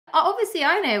obviously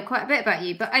I know quite a bit about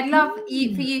you, but I'd love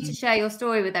you for you to share your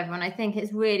story with everyone. I think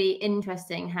it's really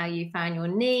interesting how you found your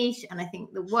niche, and I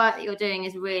think the work that you're doing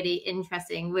is really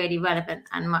interesting, really relevant,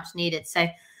 and much needed. So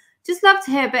just love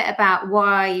to hear a bit about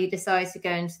why you decided to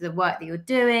go into the work that you're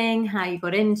doing, how you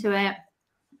got into it.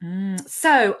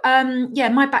 Yeah,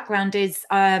 my background is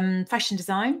fashion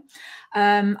design.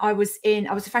 I was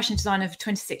a fashion designer for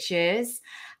 26 years.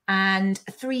 And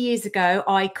 3 years ago,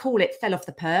 I call it fell off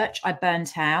the perch. I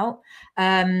burnt out.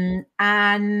 And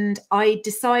I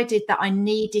decided that I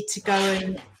needed to go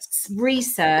and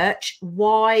research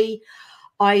why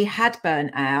I had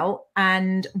burnt out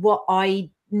and what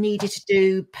I needed to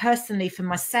do personally for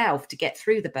myself to get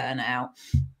through the burnout.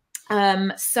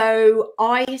 So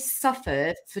I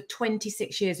suffered for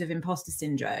 26 years of imposter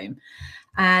syndrome.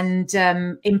 And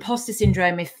imposter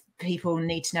syndrome, if people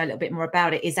need to know a little bit more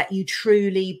about it, is that you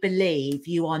truly believe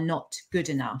you are not good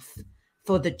enough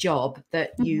for the job that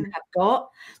you have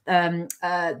got.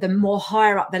 The more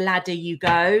higher up the ladder you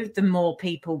go, the more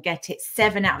people get it.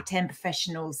 7 out of 10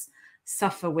 professionals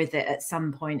suffer with it at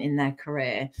some point in their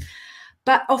career,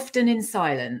 but often in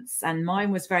silence. And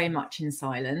mine was very much in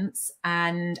silence.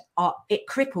 And it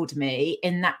crippled me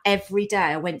in that every day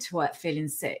I went to work feeling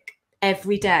sick.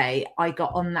 Every day I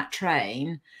got on that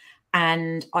train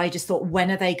and I just thought,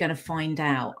 when are they going to find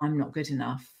out I'm not good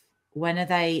enough? When are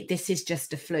they, this is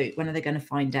just a fluke. When are they going to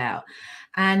find out?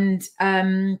 And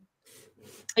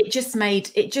it just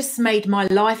made my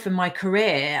life and my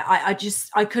career. I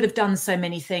could have done so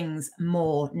many things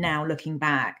more now looking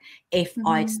back if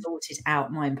I'd sorted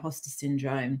out my imposter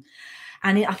syndrome.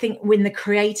 And I think in the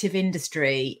creative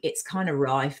industry, it's kind of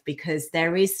rife because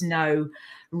there is no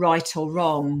right or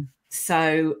wrong.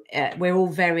 So we're all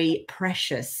very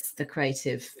precious, the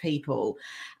creative people,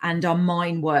 and our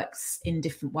mind works in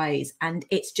different ways. And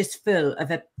it's just full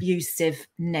of abusive,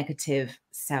 negative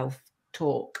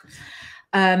self-talk.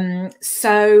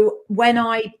 So when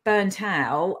I burnt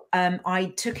out,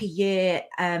 I took a year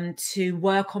to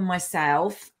work on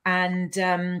myself, and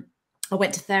I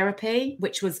went to therapy,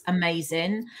 which was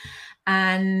amazing.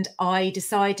 And I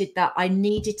decided that I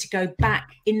needed to go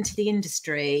back into the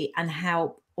industry and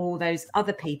help all those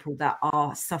other people that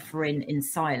are suffering in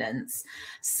silence.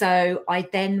 So I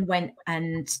then went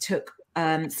and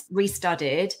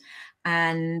restudied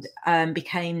and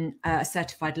became a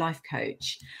certified life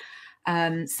coach.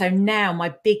 So now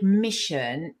my big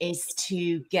mission is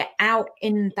to get out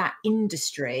in that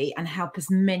industry and help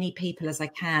as many people as I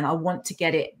can. I want to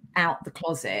get it out the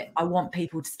closet. I want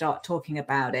people to start talking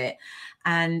about it.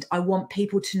 And I want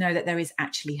people to know that there is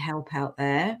actually help out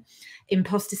there.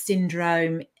 Imposter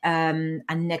syndrome and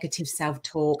negative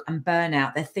self-talk and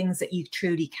burnout, they're things that you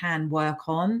truly can work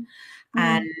on.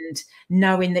 And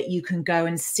knowing that you can go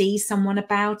and see someone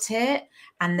about it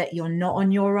and that you're not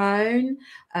on your own,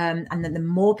 and that the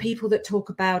more people that talk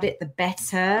about it, the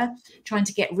better. Trying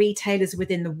to get retailers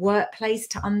within the workplace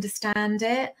to understand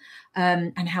it,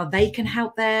 and how they can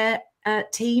help their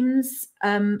teams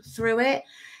through it.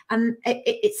 And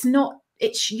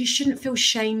you shouldn't feel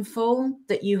shameful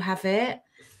that you have it,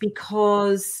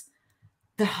 because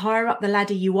the higher up the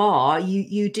ladder you are,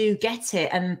 you do get it.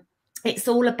 And it's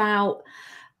all about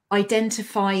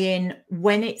identifying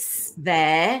when it's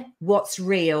there, what's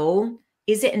real.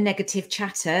 Is it a negative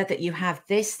chatter that you have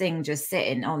this thing just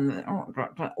sitting on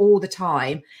all the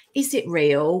time? Is it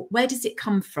real? Where does it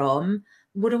come from?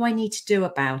 What do I need to do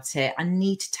about it? I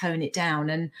need to tone it down.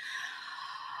 And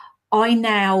I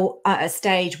now at a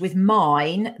stage with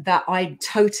mine that I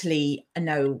totally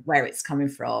know where it's coming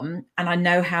from, and I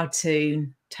know how to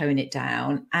tone it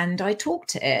down, and I talk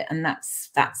to it. And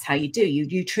that's how you do.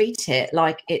 You treat it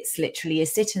like it's literally a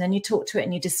sit, and then you talk to it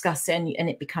and you discuss it, and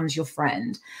it becomes your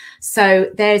friend. So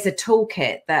there's a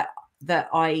toolkit that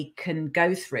I can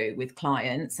go through with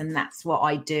clients, and that's what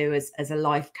I do as a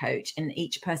life coach. And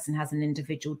each person has an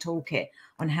individual toolkit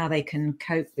on how they can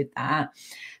cope with that.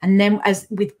 And then as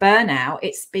with burnout,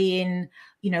 it's being,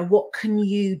 what can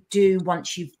you do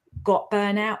once you've got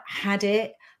burnout, had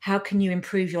it? How can you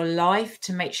improve your life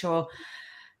to make sure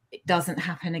it doesn't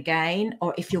happen again?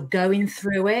 Or if you're going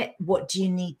through it, what do you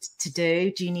need to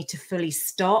do? Do you need to fully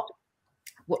stop?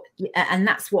 And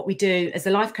that's what we do as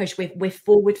a life coach. We're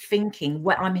forward thinking.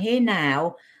 Well, I'm here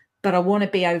now, but I want to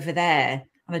be over there,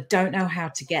 and I don't know how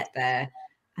to get there.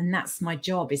 And that's my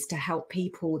job, is to help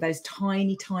people, those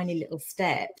tiny, tiny little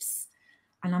steps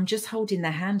and I'm just holding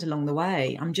their hand along the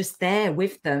way. I'm just there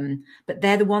with them, but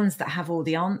they're the ones that have all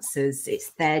the answers.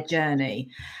 It's their journey.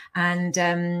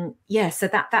 And yeah, so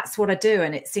that's what I do.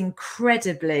 And it's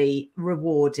incredibly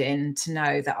rewarding to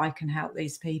know that I can help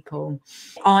these people.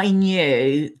 I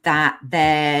knew that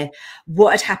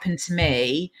what had happened to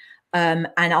me, and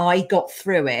I got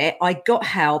through it. I got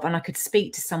help and I could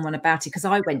speak to someone about it, because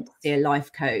I went to see a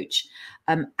life coach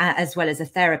as well as a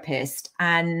therapist.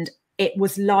 And it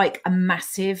was like a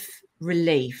massive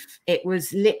relief. It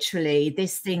was literally,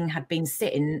 this thing had been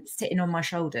sitting on my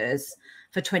shoulders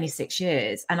for 26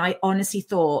 years. And I honestly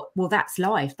thought, well, that's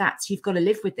life. You've got to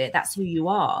live with it. That's who you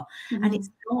are. Mm-hmm. And it's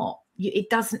not. It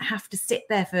doesn't have to sit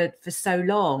there for so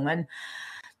long. And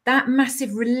that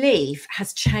massive relief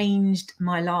has changed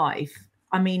my life.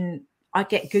 I mean, I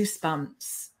get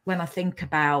goosebumps when I think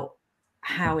about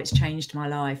how it's changed my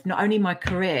life. Not only my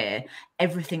career,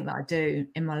 everything that I do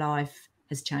in my life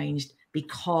has changed,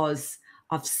 because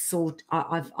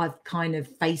I've kind of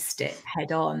faced it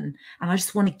head on. And I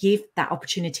just want to give that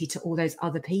opportunity to all those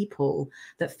other people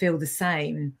that feel the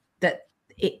same, that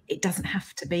it doesn't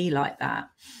have to be like that.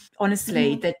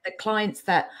 Honestly, the clients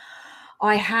that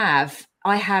I had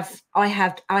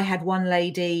one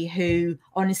lady who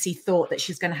honestly thought that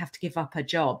she was going to have to give up her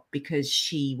job because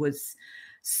she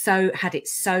had it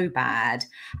so bad.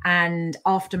 And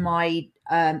after my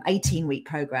 18-week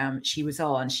program she was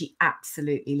on, she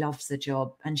absolutely loves the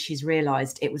job, and she's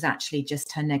realized it was actually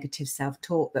just her negative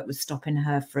self-talk that was stopping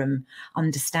her from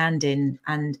understanding.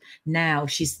 And now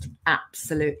she's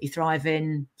absolutely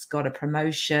thriving. She's got a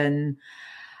promotion,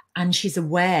 and she's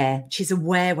aware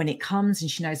when it comes,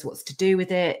 and she knows what to do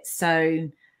with it. So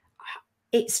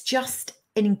it's just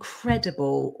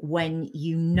incredible when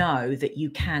you know that you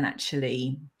can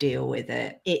actually deal with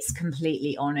it. It's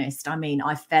completely honest. I mean,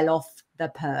 I fell off the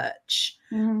perch.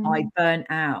 I burnt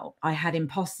out. I had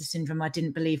imposter syndrome. I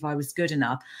didn't believe I was good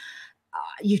enough.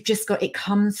 You've just got, it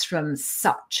comes from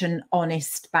such an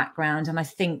honest background. And I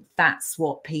think that's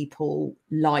what people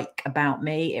like about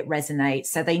me. It resonates.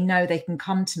 So they know they can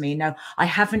come to me. No, I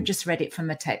haven't just read it from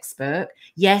a textbook.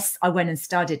 Yes, I went and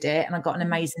studied it and I got an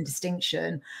amazing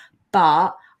distinction,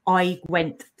 but I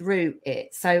went through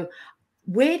it. So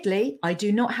weirdly, I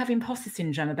do not have imposter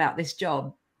syndrome about this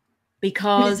job,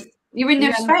 because you're in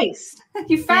their space.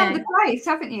 You found the place,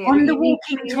 haven't you? On the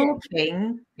walking,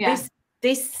 talking,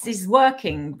 this is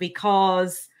working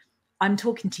because I'm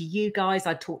talking to you guys.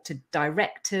 I talk to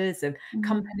directors of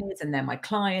companies, and they're my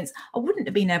clients. I wouldn't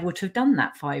have been able to have done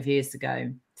that 5 years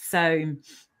ago. So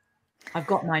I've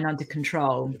got mine under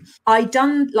control. I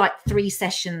done like 3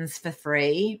 sessions for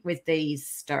free with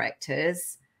these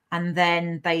directors, and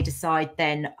then they decide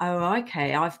then, oh,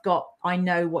 okay, I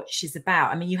know what she's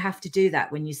about. I mean, you have to do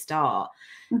that when you start.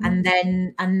 And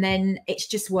then it's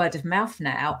just word of mouth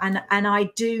now. And I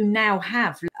do now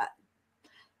have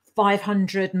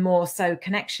 500 more so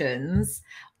connections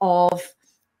of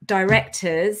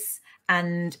directors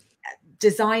and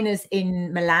designers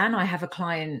in Milan. I have a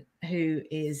client who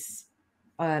is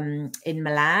in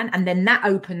Milan, and then that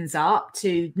opens up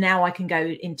to, now I can go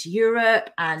into Europe,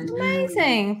 and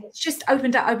amazing. It's just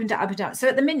opened up. So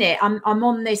at the minute I'm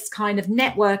on this kind of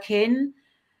networking,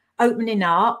 opening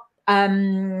up.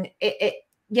 Yeah,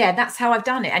 that's how I've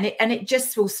done it, and it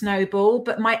just will snowball.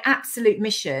 But my absolute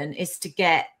mission is to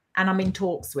get, and I'm in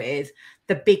talks with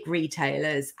the big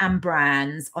retailers and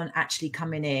brands on actually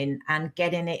coming in and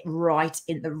getting it right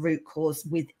in the root cause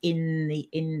within the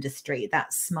industry.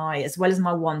 That's as well as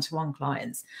my one-to-one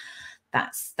clients.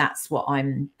 That's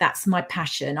my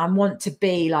passion. I want to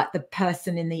be like the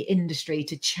person in the industry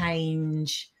to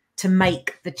change, to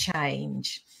make the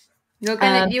change. You're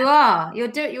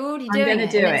already doing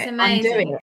it. It's amazing. I'm doing it.